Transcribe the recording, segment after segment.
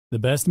The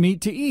best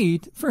meat to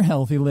eat for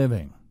healthy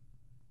living.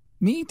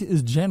 Meat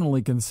is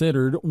generally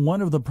considered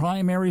one of the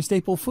primary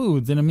staple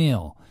foods in a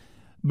meal,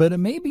 but it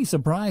may be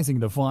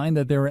surprising to find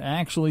that there are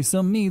actually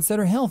some meats that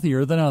are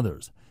healthier than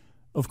others.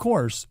 Of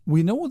course,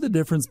 we know the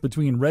difference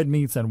between red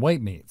meats and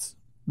white meats.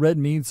 Red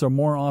meats are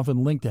more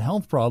often linked to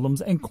health problems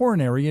and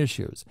coronary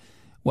issues,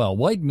 while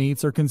white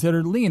meats are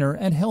considered leaner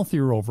and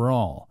healthier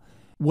overall.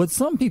 What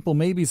some people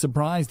may be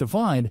surprised to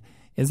find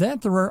is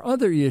that there are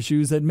other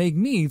issues that make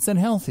meats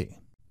unhealthy.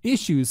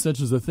 Issues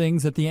such as the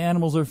things that the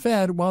animals are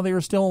fed while they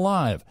are still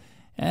alive,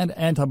 and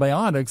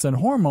antibiotics and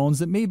hormones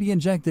that may be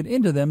injected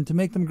into them to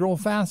make them grow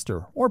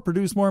faster or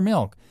produce more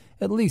milk,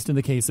 at least in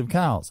the case of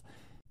cows.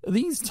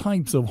 These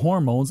types of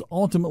hormones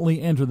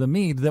ultimately enter the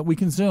meat that we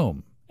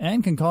consume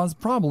and can cause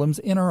problems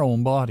in our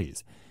own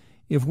bodies.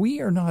 If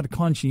we are not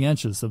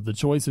conscientious of the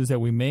choices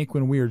that we make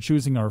when we are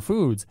choosing our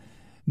foods,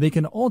 they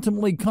can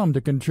ultimately come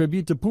to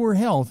contribute to poor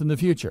health in the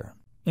future,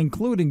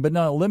 including but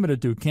not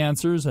limited to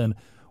cancers and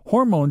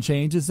hormone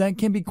changes that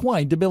can be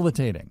quite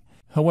debilitating.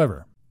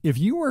 However, if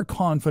you are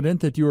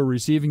confident that you are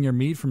receiving your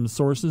meat from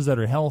sources that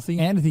are healthy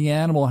and the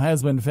animal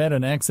has been fed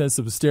an excess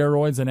of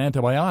steroids and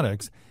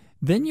antibiotics,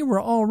 then you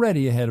are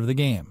already ahead of the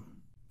game.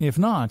 If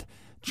not,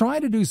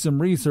 try to do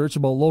some research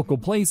about local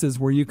places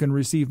where you can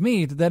receive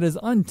meat that is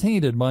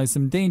untainted by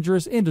some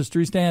dangerous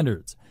industry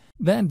standards.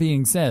 That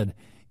being said,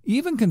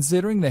 even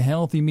considering the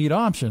healthy meat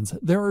options,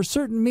 there are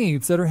certain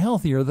meats that are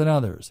healthier than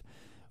others.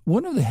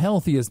 One of the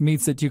healthiest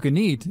meats that you can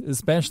eat,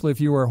 especially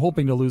if you are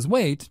hoping to lose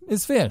weight,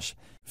 is fish.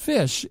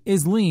 Fish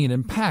is lean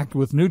and packed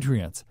with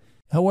nutrients.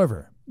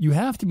 However, you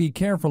have to be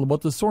careful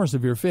about the source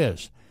of your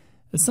fish.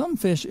 Some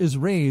fish is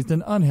raised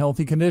in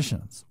unhealthy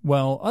conditions,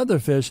 while other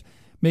fish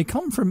may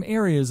come from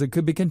areas that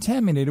could be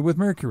contaminated with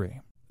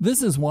mercury.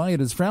 This is why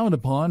it is frowned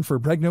upon for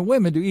pregnant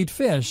women to eat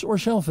fish or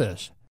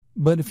shellfish.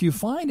 But if you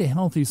find a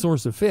healthy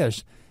source of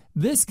fish,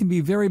 this can be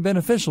very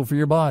beneficial for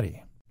your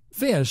body.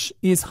 Fish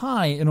is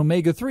high in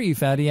omega-3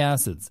 fatty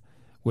acids,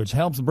 which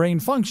helps brain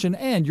function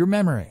and your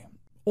memory.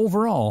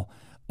 Overall,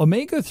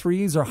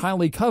 omega-3s are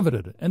highly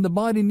coveted, and the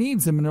body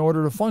needs them in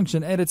order to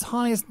function at its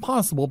highest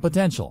possible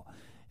potential,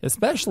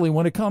 especially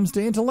when it comes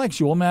to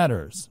intellectual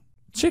matters.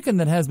 Chicken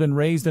that has been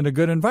raised in a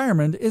good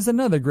environment is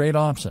another great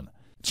option.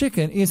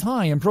 Chicken is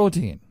high in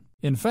protein.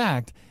 In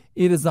fact,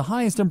 it is the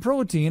highest in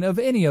protein of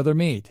any other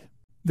meat.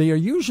 They are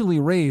usually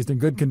raised in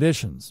good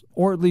conditions,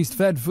 or at least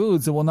fed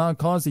foods that will not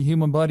cause the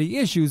human body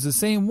issues the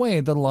same way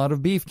that a lot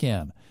of beef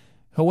can.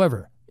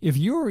 However, if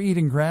you are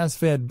eating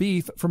grass-fed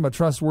beef from a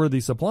trustworthy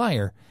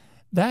supplier,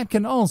 that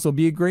can also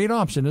be a great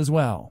option as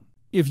well.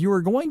 If you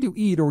are going to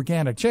eat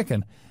organic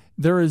chicken,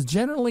 there is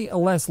generally a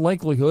less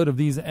likelihood of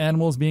these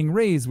animals being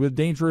raised with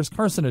dangerous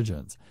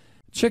carcinogens.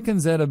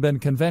 Chickens that have been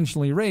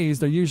conventionally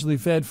raised are usually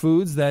fed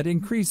foods that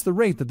increase the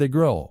rate that they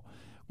grow,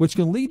 which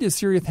can lead to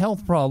serious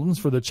health problems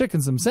for the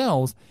chickens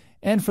themselves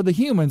and for the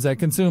humans that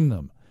consume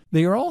them.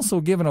 They are also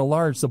given a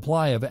large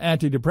supply of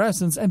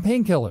antidepressants and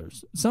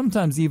painkillers,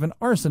 sometimes even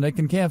arsenic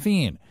and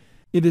caffeine.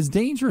 It is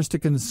dangerous to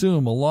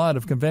consume a lot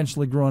of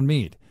conventionally grown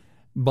meat,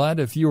 but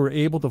if you are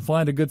able to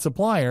find a good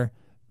supplier,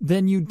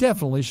 then you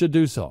definitely should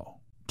do so.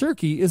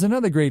 Turkey is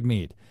another great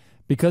meat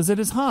because it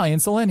is high in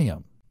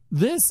selenium.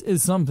 This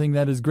is something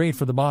that is great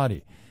for the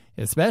body,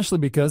 especially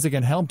because it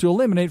can help to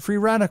eliminate free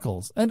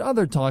radicals and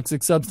other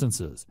toxic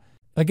substances.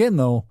 Again,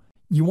 though,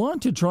 you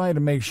want to try to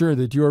make sure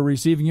that you are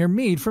receiving your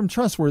meat from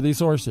trustworthy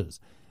sources,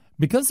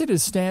 because it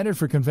is standard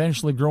for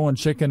conventionally grown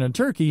chicken and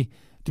turkey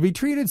to be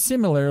treated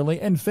similarly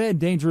and fed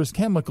dangerous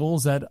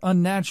chemicals that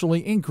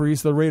unnaturally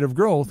increase the rate of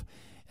growth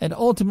and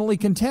ultimately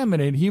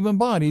contaminate human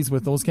bodies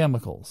with those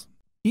chemicals.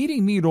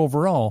 Eating meat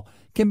overall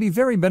can be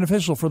very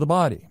beneficial for the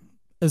body,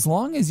 as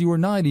long as you are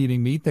not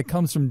eating meat that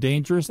comes from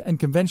dangerous and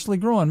conventionally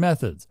grown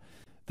methods.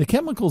 The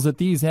chemicals that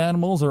these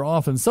animals are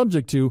often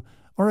subject to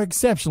are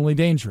exceptionally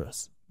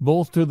dangerous,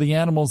 both to the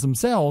animals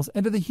themselves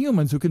and to the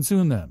humans who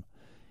consume them.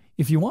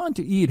 If you want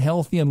to eat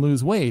healthy and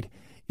lose weight,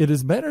 it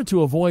is better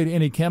to avoid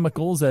any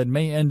chemicals that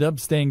may end up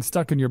staying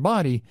stuck in your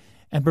body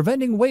and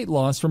preventing weight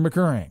loss from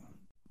occurring.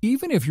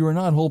 Even if you are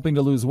not hoping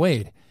to lose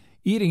weight,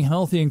 eating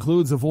healthy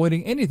includes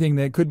avoiding anything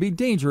that could be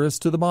dangerous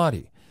to the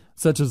body,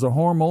 such as the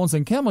hormones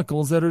and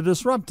chemicals that are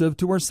disruptive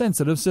to our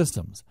sensitive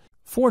systems.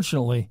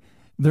 Fortunately,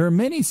 there are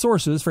many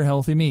sources for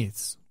healthy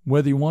meats,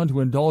 whether you want to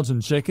indulge in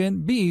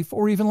chicken, beef,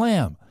 or even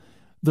lamb.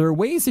 There are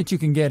ways that you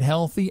can get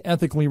healthy,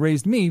 ethically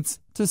raised meats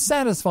to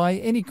satisfy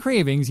any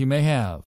cravings you may have.